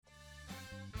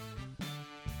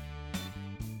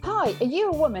Hi, are you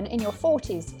a woman in your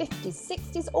 40s, 50s,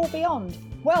 60s or beyond?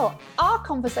 Well, our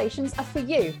conversations are for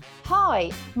you. Hi,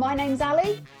 my name's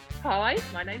Ali. Hi,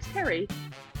 my name's Kerry.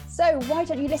 So why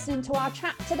don't you listen to our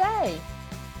chat today?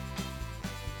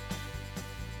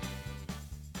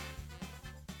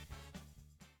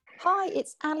 Hi,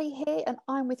 it's Ali here and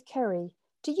I'm with Kerry.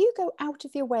 Do you go out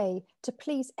of your way to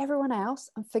please everyone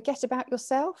else and forget about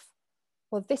yourself?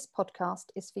 Well, this podcast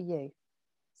is for you.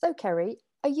 So, Kerry,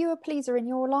 are you a pleaser in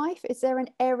your life? Is there an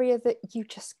area that you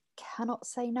just cannot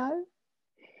say no?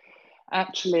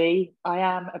 Actually, I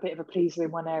am a bit of a pleaser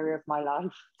in one area of my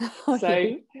life.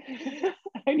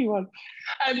 Only one.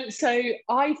 So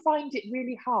I find it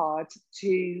really hard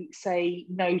to say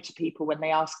no to people when they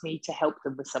ask me to help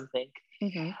them with something.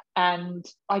 Mm-hmm. And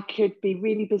I could be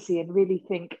really busy and really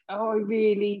think, oh, I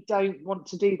really don't want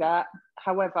to do that.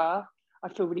 However, I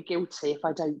feel really guilty if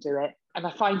I don't do it. And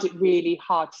I find it really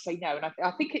hard to say no. And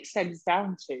I think it stems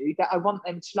down to that I want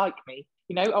them to like me.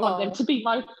 You know, I want them to be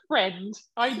my friend.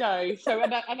 I know. So,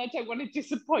 and I don't want to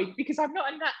disappoint because I'm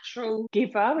not a natural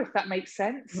giver, if that makes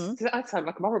sense. Mm-hmm. I sound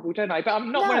like I'm horrible, don't I? But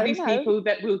I'm not one of these people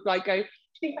that will like go, do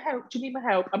you need my help? Do you need my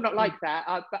help? I'm not like that.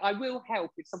 But I will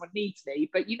help if someone needs me.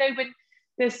 But you know, when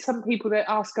there's some people that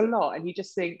ask a lot and you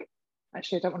just think,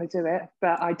 actually, I don't want to do it,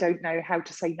 but I don't know how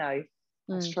to say no.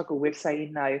 I struggle with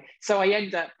saying no. So I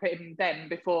end up putting them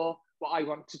before what I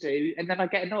want to do. And then I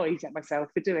get annoyed at myself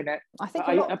for doing it. I think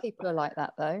a lot of people are like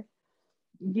that, though.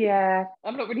 Yeah,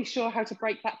 I'm not really sure how to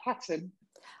break that pattern.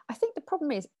 I think the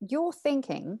problem is you're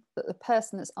thinking that the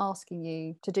person that's asking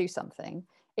you to do something,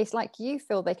 it's like you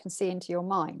feel they can see into your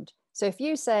mind. So if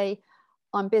you say,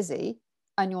 I'm busy,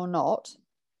 and you're not,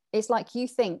 it's like you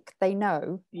think they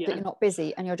know that you're not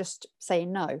busy and you're just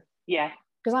saying no. Yeah.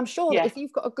 Because I'm sure that if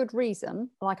you've got a good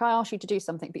reason, like I asked you to do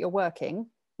something, but you're working,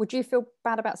 would you feel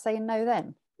bad about saying no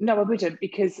then? No, I wouldn't,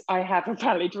 because I have a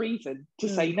valid reason to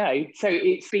say no. So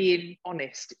it's being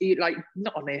honest, like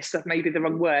not honest, that may be the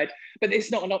wrong word, but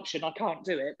it's not an option. I can't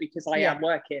do it because I am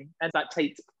working, and that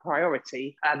takes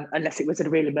priority, unless it was a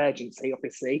real emergency,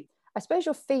 obviously. I suppose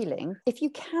you're feeling, if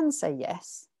you can say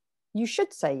yes, you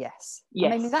should say yes.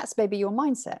 Yes. I mean, that's maybe your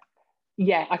mindset.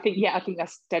 Yeah, I think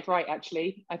that's dead right,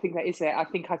 actually. I think that is it. I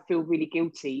think I feel really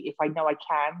guilty if I know I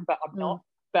can, but I'm not.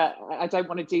 But I don't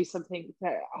want to do something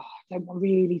that I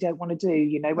really don't want to do,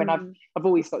 you know, when I've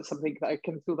always got something that I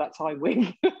can fill that time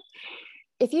with.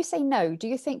 If you say no, do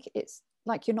you think it's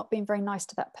like you're not being very nice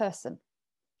to that person?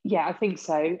 Yeah, I think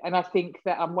so. And I think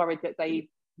that I'm worried that they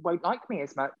won't like me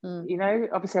as much. You know,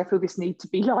 obviously I feel this need to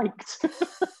be liked.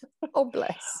 Oh,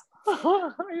 bless.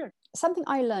 Something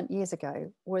I learned years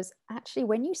ago was actually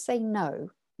when you say no,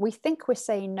 we think we're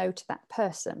saying no to that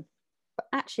person, but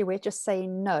actually we're just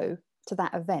saying no to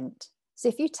that event. So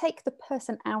if you take the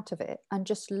person out of it and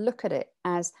just look at it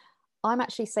as, I'm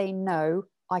actually saying no,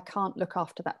 I can't look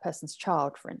after that person's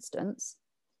child, for instance,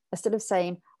 instead of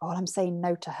saying, oh, I'm saying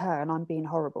no to her and I'm being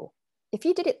horrible. If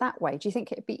you did it that way, do you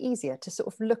think it'd be easier to sort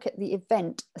of look at the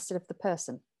event instead of the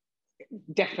person?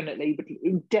 Definitely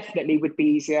would be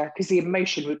easier because the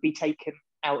emotion would be taken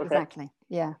out of it. Exactly.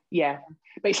 Yeah.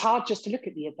 But it's hard just to look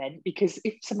at the event, because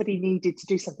if somebody needed to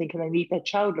do something and they need their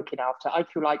child looking after, I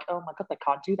feel like, oh my God, they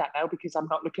can't do that now because I'm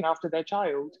not looking after their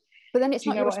child. But then it's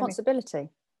not your responsibility. I mean?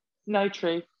 No,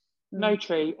 true. No,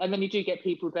 true. And then you do get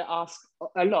people that ask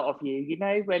a lot of you, you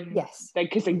know, when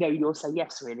because they know you'll say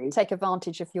yes, really. Take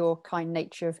advantage of your kind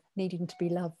nature of needing to be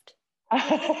loved.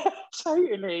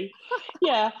 Totally.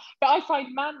 Yeah, but I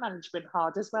find man management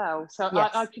hard as well, so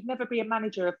I could never be a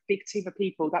manager of a big team of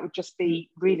people. That would just be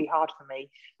really hard for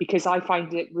me, because I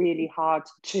find it really hard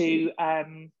to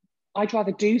I'd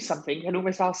rather do something and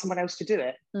almost ask someone else to do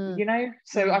it, you know.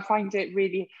 So I find it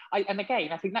really and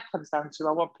again I think that comes down to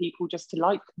I want people just to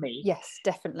like me. Yes,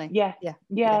 definitely. Yeah.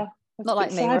 Not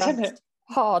like me, where I'm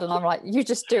hard and I'm like, you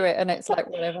just do it, and it's like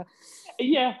whatever.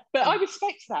 Yeah, but I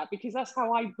respect that, because that's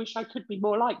how I wish I could be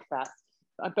more like that.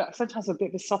 But sometimes a bit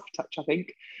of a soft touch, I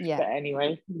think. Yeah. But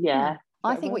anyway, yeah.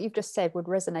 I think what you've just said would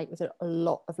resonate with a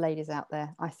lot of ladies out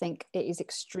there. I think it is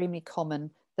extremely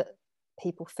common that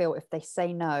people feel if they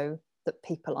say no, that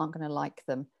people aren't going to like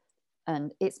them.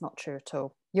 And it's not true at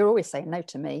all. You're always saying no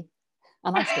to me,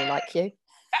 and I still like you.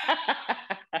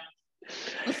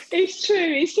 It's true.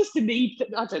 It's just a need.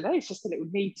 I don't know. It's just a little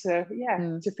need to,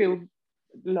 to feel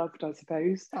loved, I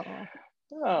suppose.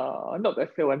 Oh, not that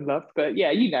I feel unloved, but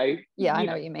yeah, you know. Yeah, I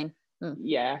know what you mean.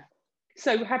 Yeah.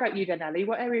 So how about you then, Ali?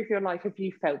 What area of your life have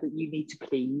you felt that you need to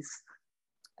please?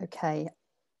 Okay.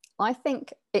 I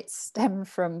think it stemmed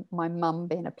from my mum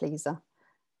being a pleaser.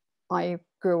 I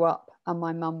grew up and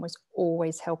my mum was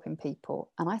always helping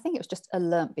people. And I think it was just a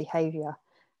learnt behaviour.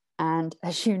 And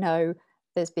as you know,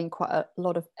 there's been quite a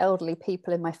lot of elderly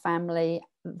people in my family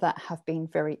that have been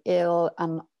very ill,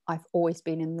 and I've always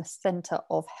been in the center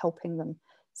of helping them.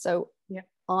 So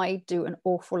I do an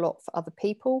awful lot for other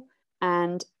people.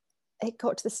 And it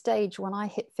got to the stage when I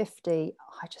hit 50,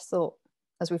 I just thought,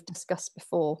 as we've discussed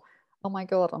before, oh my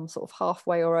God, I'm sort of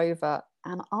halfway or over.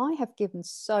 And I have given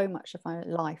so much of my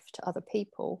life to other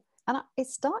people. And it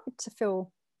started to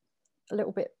feel a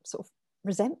little bit sort of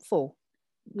resentful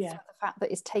for the fact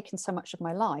that it's taken so much of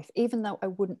my life. Even though I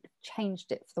wouldn't have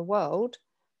changed it for the world,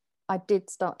 I did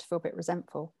start to feel a bit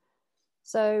resentful.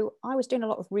 So I was doing a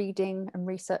lot of reading and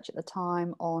research at the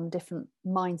time on different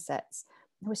mindsets.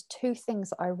 There was 2 things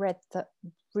that I read that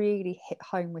really hit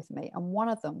home with me. And one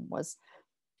of them was,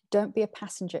 don't be a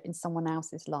passenger in someone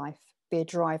else's life, be a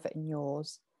driver in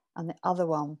yours. And the other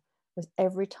one was,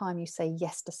 every time you say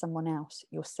yes to someone else,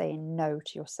 you're saying no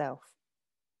to yourself.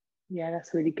 Yeah,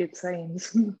 that's really good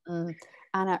sayings.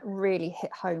 And it really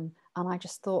hit home. And I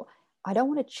just thought, I don't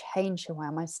want to change who I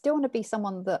am. I still want to be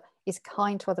someone that is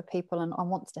kind to other people and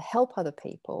wants to help other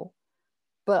people.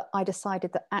 But I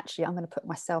decided that actually I'm going to put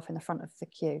myself in the front of the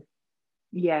queue.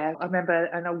 Yeah, I remember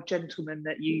an old gentleman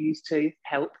that you used to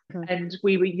help, and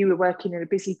you were working in a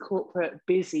busy corporate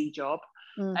job,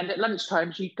 and at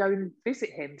lunchtime you'd go and visit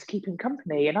him to keep him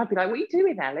company, and I'd be like, "What are you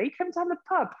doing, Ellie? Come down the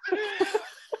pub."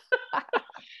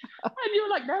 And you were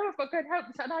like, "No, I've got to go and help."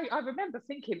 And I remember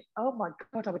thinking, "Oh my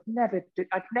God, I'd never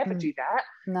do that."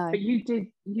 No, but you did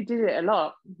it a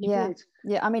lot. You did.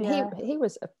 Yeah. I mean, he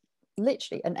was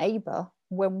literally a neighbour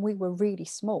when we were really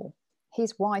small.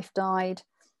 His wife died.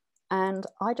 And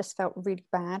I just felt really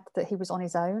bad that he was on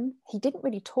his own. He didn't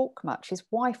really talk much. His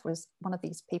wife was one of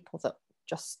these people that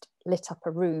just lit up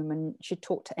a room and she'd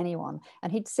talk to anyone.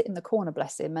 And he'd sit in the corner,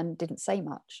 bless him, and didn't say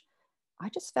much. I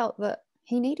just felt that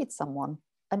he needed someone.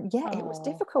 And it was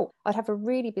difficult. I'd have a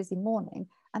really busy morning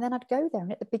and then I'd go there.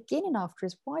 And at the beginning, after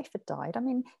his wife had died, I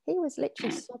mean, he was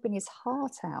literally sobbing his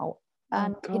heart out.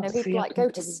 And, he'd like go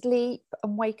to sleep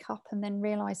and wake up and then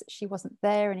realise that she wasn't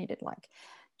there. And he'd like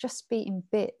just be in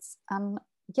bits. And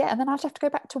then I'd have to go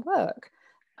back to work.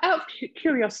 Out of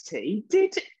curiosity,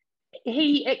 did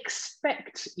he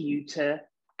expect you to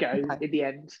go in the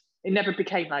end? It never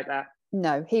became like that.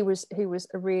 No, he was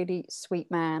a really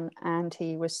sweet man and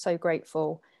he was so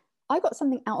grateful. I got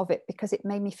something out of it because it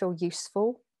made me feel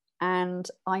useful and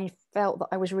I felt that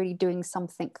I was really doing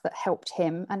something that helped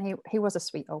him, and he was a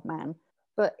sweet old man.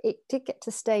 But it did get to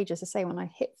the stage, as I say, when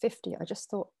I hit 50, I just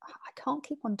thought, I can't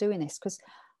keep on doing this because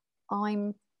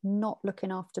I'm not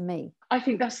looking after me. I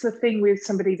think that's the thing with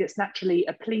somebody that's naturally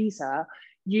a pleaser.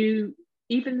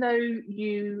 Even though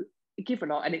you give a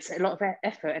lot and it's a lot of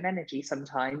effort and energy,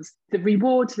 sometimes the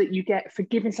reward that you get for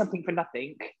giving something for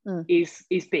nothing is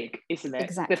big, isn't it?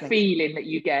 Exactly. The feeling that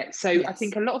you get. So yes. I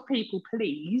think a lot of people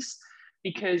please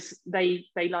because they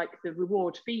like the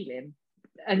reward feeling.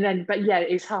 And then, but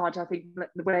it's hard, I think,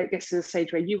 where it gets to the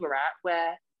stage where you were at,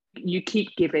 where you keep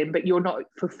giving, but you're not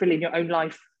fulfilling your own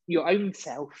life, your own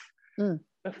self.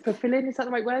 Fulfilling, is that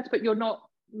the right word? But you're not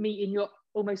meeting your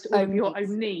almost all of your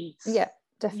own needs. Yeah,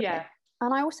 definitely. Yeah.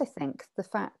 And I also think the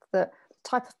fact that the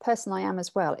type of person I am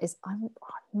as well is I'm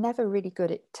never really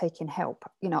good at taking help.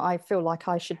 I feel like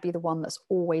I should be the one that's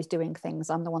always doing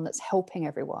things. I'm the one that's helping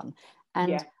everyone.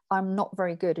 And I'm not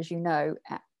very good, as you know,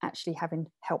 at actually having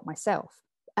help myself.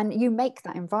 And you make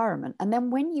that environment. And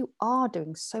then when you are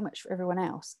doing so much for everyone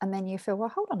else, and then you feel, well,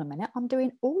 hold on a minute, I'm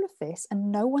doing all of this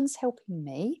and no one's helping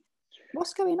me.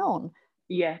 What's going on?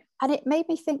 Yeah. And it made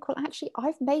me think, well, actually,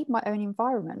 I've made my own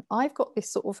environment. I've got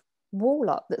this sort of wall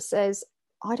up that says,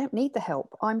 I don't need the help.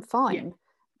 I'm fine.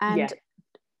 And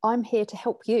I'm here to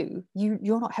help you.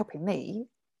 You're not helping me.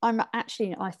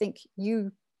 I think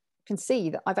you can see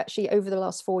that I've actually, over the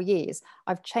last 4 years,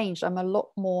 I've changed. I'm a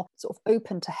lot more sort of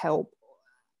open to help.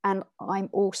 And I'm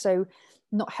also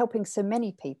not helping so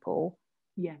many people.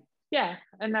 Yeah.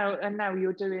 And now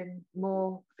you're doing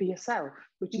more for yourself,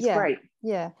 which is great.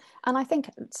 Yeah. And I think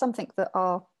something that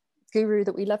our guru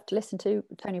that we love to listen to,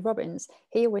 Tony Robbins,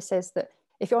 he always says that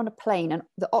if you're on a plane and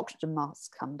the oxygen masks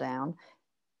come down,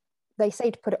 they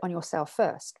say to put it on yourself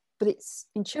first. But it's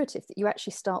intuitive that you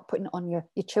actually start putting it on your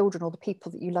children or the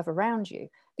people that you love around you.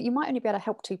 But you might only be able to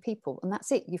help 2 people and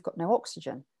that's it. You've got no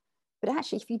oxygen. But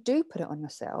actually, if you do put it on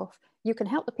yourself, you can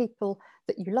help the people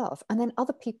that you love and then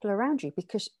other people around you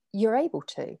because you're able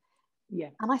to. Yeah.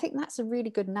 And I think that's a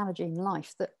really good analogy in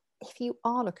life, that if you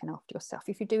are looking after yourself,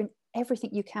 if you're doing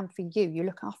everything you can for you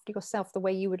look after yourself the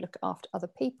way you would look after other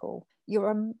people,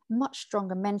 you're much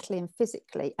stronger mentally and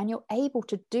physically, and you're able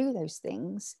to do those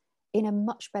things in a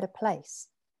much better place.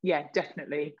 Yeah,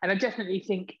 definitely. And I definitely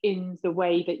think in the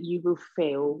way that you will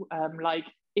feel, like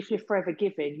if you're forever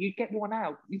giving, you get worn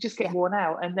out. You just get worn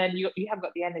out, and then you haven't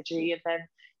got the energy, and then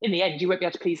in the end, you won't be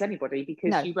able to please anybody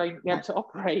because you won't be able to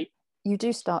operate. You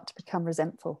do start to become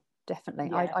resentful, definitely.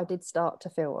 Yeah. I did start to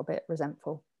feel a bit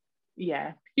resentful.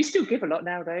 Yeah. You still give a lot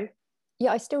now, though.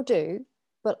 Yeah, I still do,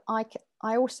 but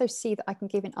I also see that I can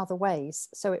give in other ways.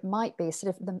 So it might be, instead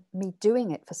of me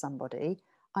doing it for somebody,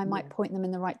 I might point them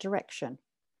in the right direction.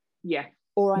 Yeah.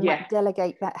 Or I might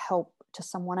delegate that help to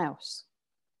someone else.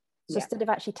 So instead of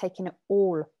actually taking it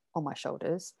all on my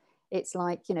shoulders, it's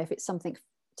like, you know, if it's something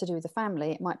to do with the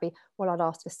family, it might be, well, I'd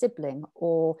ask a sibling.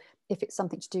 Or if it's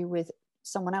something to do with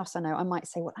someone else I know, I might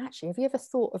say, well, actually, have you ever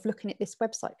thought of looking at this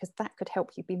website? Because that could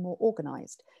help you be more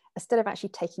organized. Instead of actually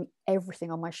taking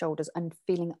everything on my shoulders and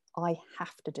feeling I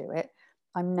have to do it,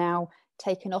 I'm now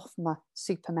taking off my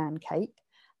Superman cape,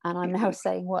 and I'm now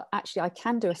saying, well, actually, I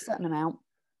can do a certain amount,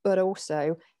 but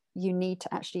also you need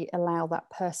to actually allow that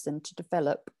person to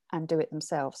develop and do it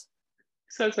themselves.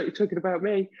 Sounds like you're talking about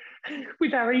me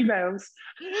with our emails.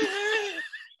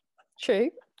 True.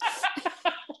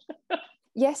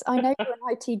 Yes, I know you're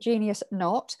an IT genius,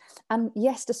 not. And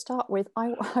yes, to start with,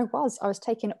 I was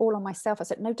taking it all on myself. I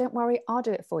said, no, don't worry, I'll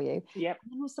do it for you. Yep.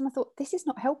 And then all of a sudden I thought, this is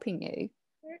not helping you.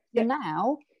 So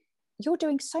now you're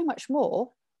doing so much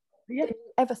more than you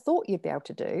ever thought you'd be able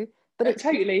to do. But it's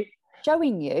totally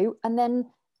showing you and then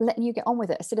letting you get on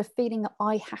with it instead of feeling that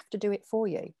I have to do it for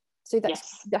you. So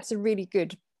that's a really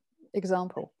good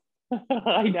example.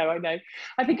 I know.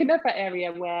 I think another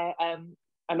area where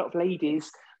a lot of ladies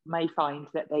may find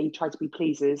that they try to be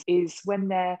pleasers is when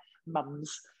they're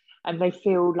mums and they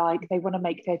feel like they want to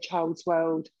make their child's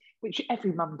world, which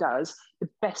every mum does, the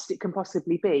best it can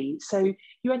possibly be. So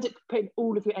you end up putting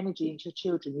all of your energy into your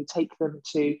children. You take them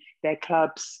to their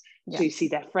clubs, to see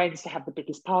their friends, to have the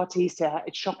biggest parties, to have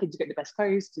shopping, to get the best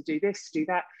clothes, to do this, to do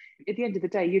that. At the end of the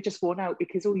day, you're just worn out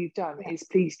because all you've done is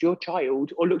pleased your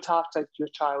child or looked after your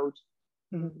child,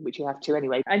 which you have to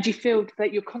anyway. And you feel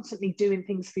that you're constantly doing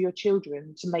things for your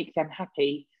children to make them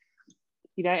happy.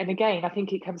 You know, and again, I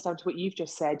think it comes down to what you've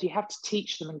just said. You have to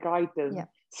teach them and guide them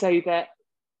so that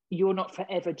you're not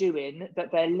forever doing,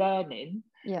 that they're learning.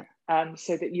 Yeah.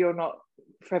 So that you're not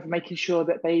forever making sure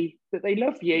that they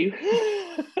love you.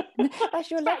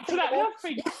 That's your back to that love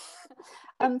thing.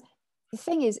 The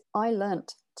thing is, I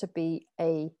learnt to be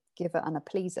a giver and a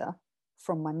pleaser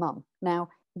from my mum. Now,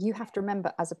 you have to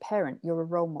remember, as a parent, you're a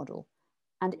role model.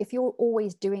 And if you're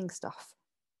always doing stuff,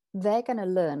 they're going to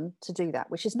learn to do that,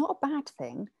 which is not a bad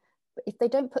thing. But if they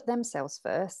don't put themselves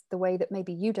first, the way that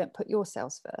maybe you don't put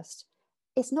yourselves first,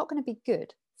 it's not going to be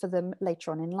good for them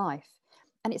later on in life.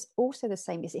 And it's also the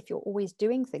same as if you're always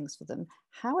doing things for them,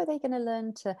 how are they going to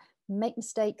learn to make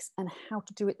mistakes and how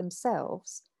to do it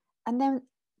themselves? And then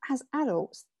as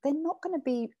adults, they're not going to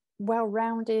be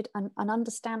well-rounded and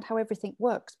understand how everything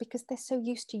works because they're so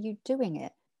used to you doing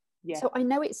it. Yeah. So I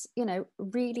know it's, you know,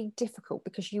 really difficult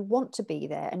because you want to be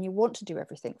there and you want to do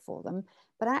everything for them.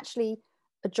 But actually,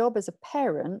 a job as a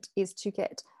parent is to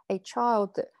get a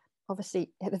child that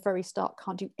obviously at the very start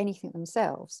can't do anything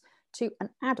themselves to an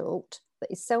adult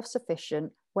that is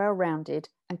self-sufficient, well-rounded,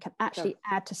 and can actually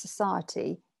add to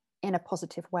society in a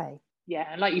positive way. Yeah,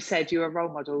 and like you said, you're a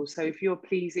role model. So if you're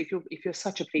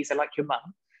such a pleaser like your mum,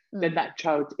 then that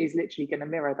child is literally going to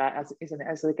mirror that, isn't it,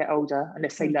 as they get older,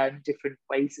 unless they learn different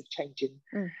ways of changing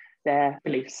their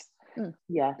beliefs.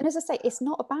 Yeah. And as I say, it's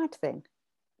not a bad thing,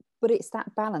 but it's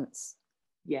that balance.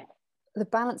 Yeah. The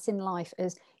balance in life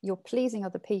is you're pleasing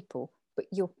other people, but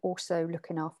you're also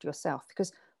looking after yourself,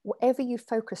 because whatever you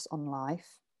focus on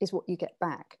life is what you get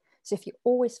back. So if you're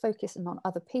always focusing on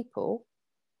other people,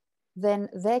 then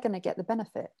they're going to get the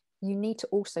benefit. You need to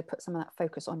also put some of that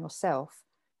focus on yourself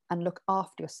and look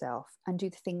after yourself and do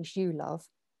the things you love,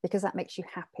 because that makes you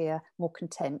happier, more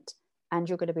content, and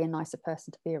you're going to be a nicer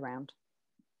person to be around.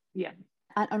 Yeah.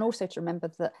 And also to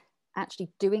remember that actually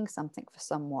doing something for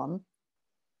someone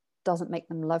doesn't make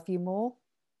them love you more.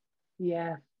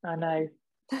 Yeah, I know.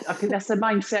 I think that's the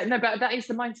mindset. No, but that is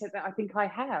the mindset that I think I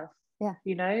have. Yeah.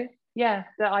 You know? Yeah,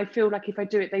 that I feel like if I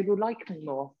do it, they will like me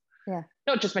more. Yeah.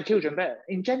 Not just my children, but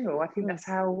in general, I think that's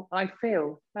how I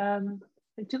feel. Do I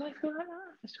feel like that?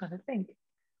 I'm just trying to think.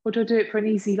 Or do I do it for an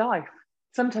easy life?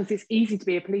 Sometimes it's easy to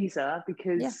be a pleaser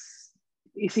because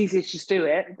it's easier to just do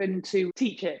it than to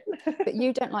teach it. But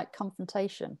you don't like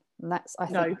confrontation. And that's, I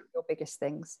think, one of your biggest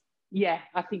things. Yeah,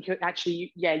 I think you're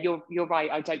actually, you're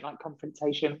right. I don't like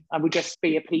confrontation. I would just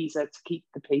be a pleaser to keep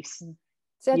the peace.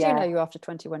 So I do know you after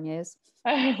 21 years.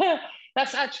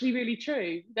 That's actually really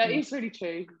true. That is really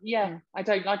true. Yeah, I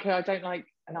don't like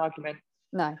an argument.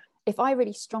 No. If I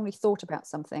really strongly thought about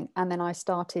something and then I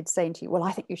started saying to you, well,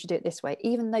 I think you should do it this way,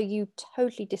 even though you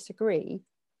totally disagree,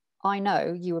 I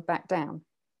know you would back down.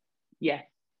 Yeah.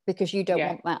 Because you don't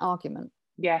want that argument.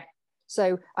 Yeah.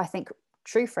 So I think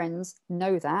true friends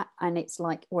know that, and it's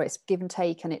like, well, it's give and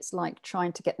take, and it's like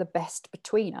trying to get the best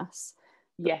between us.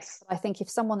 Yes. But I think if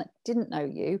someone that didn't know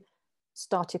you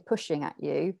started pushing at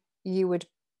you, you would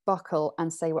buckle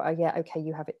and say, well, yeah, okay,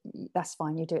 you have it, that's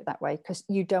fine, you do it that way, because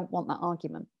you don't want that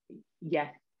argument. Yeah,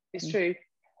 it's true.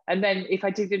 And then if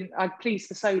I'd please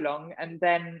for so long, and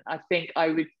then I think I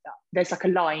would, there's like a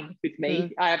line with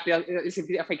me. I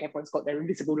think everyone's got their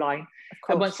invisible line.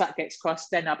 And once that gets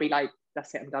crossed, then I'll be like,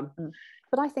 that's it, I'm done.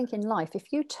 But I think in life, if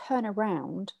you turn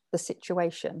around the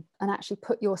situation and actually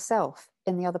put yourself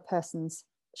in the other person's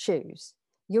shoes,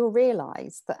 you'll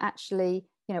realize that actually,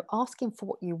 you know, asking for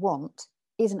what you want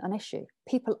isn't an issue.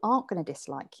 People aren't going to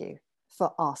dislike you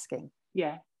for asking.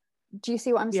 Yeah. Do you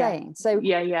see what I'm saying? So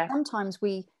yeah. Sometimes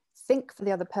we think for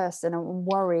the other person and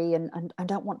worry and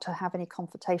don't want to have any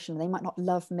confrontation. They might not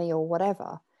love me or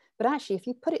whatever. But actually, if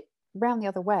you put it round the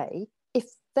other way, if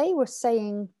they were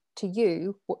saying to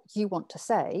you what you want to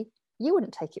say, you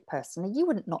wouldn't take it personally. You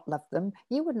wouldn't not love them.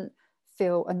 You wouldn't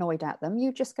feel annoyed at them.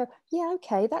 You just go, yeah,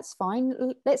 okay, that's fine.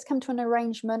 Let's come to an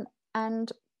arrangement and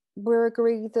we'll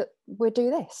agree that we'll do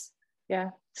this. Yeah.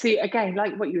 See, again,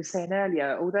 like what you were saying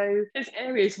earlier, although there's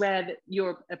areas where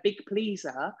you're a big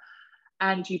pleaser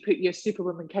and you put your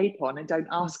superwoman cape on and don't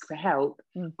ask for help.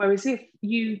 Whereas if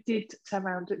you did turn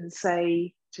around and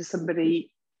say to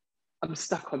somebody, I'm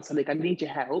stuck on something, I need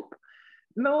your help,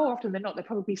 more often than not, they'll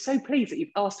probably be so pleased that you've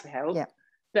asked for help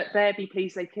that they'll be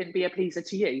pleased they can be a pleaser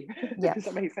to you. Yeah, Does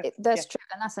that make sense? That's true.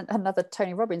 And that's another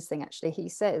Tony Robbins thing, actually. He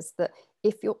says that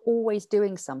if you're always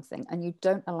doing something and you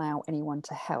don't allow anyone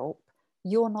to help,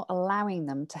 you're not allowing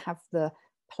them to have the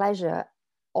pleasure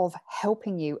of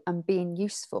helping you and being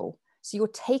useful. So you're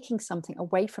taking something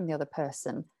away from the other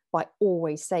person by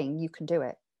always saying you can do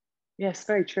it. Yes,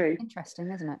 very true.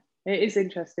 Interesting, isn't it? It is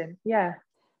interesting, yeah.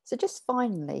 So just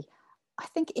finally, I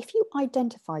think if you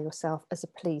identify yourself as a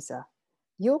pleaser,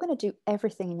 you're going to do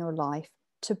everything in your life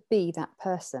to be that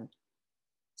person.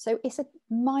 So it's a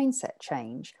mindset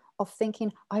change of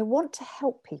thinking, I want to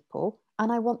help people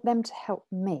and I want them to help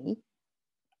me.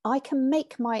 I can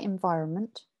make my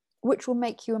environment, which will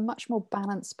make you a much more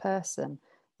balanced person.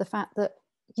 The fact that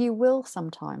you will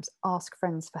sometimes ask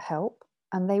friends for help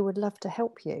and they would love to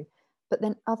help you, but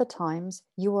then other times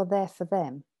you are there for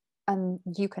them and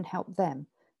you can help them.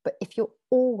 But if you're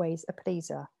always a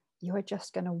pleaser, you are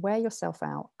just going to wear yourself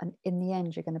out, and in the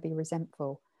end, you're going to be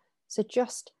resentful. So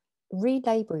just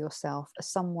relabel yourself as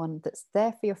someone that's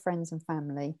there for your friends and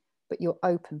family, but you're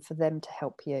open for them to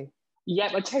help you.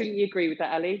 Yeah, I totally agree with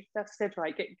that, Ali. That's dead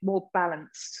right. Get more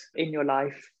balanced in your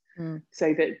life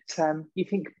so that you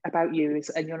think about you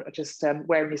and you're not just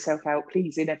wearing yourself out,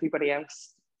 pleasing everybody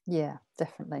else. Yeah,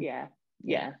 definitely.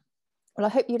 Yeah. Well, I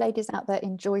hope you ladies out there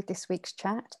enjoyed this week's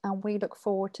chat, and we look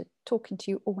forward to talking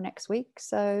to you all next week.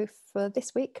 So for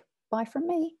this week, bye from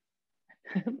me.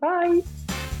 Bye.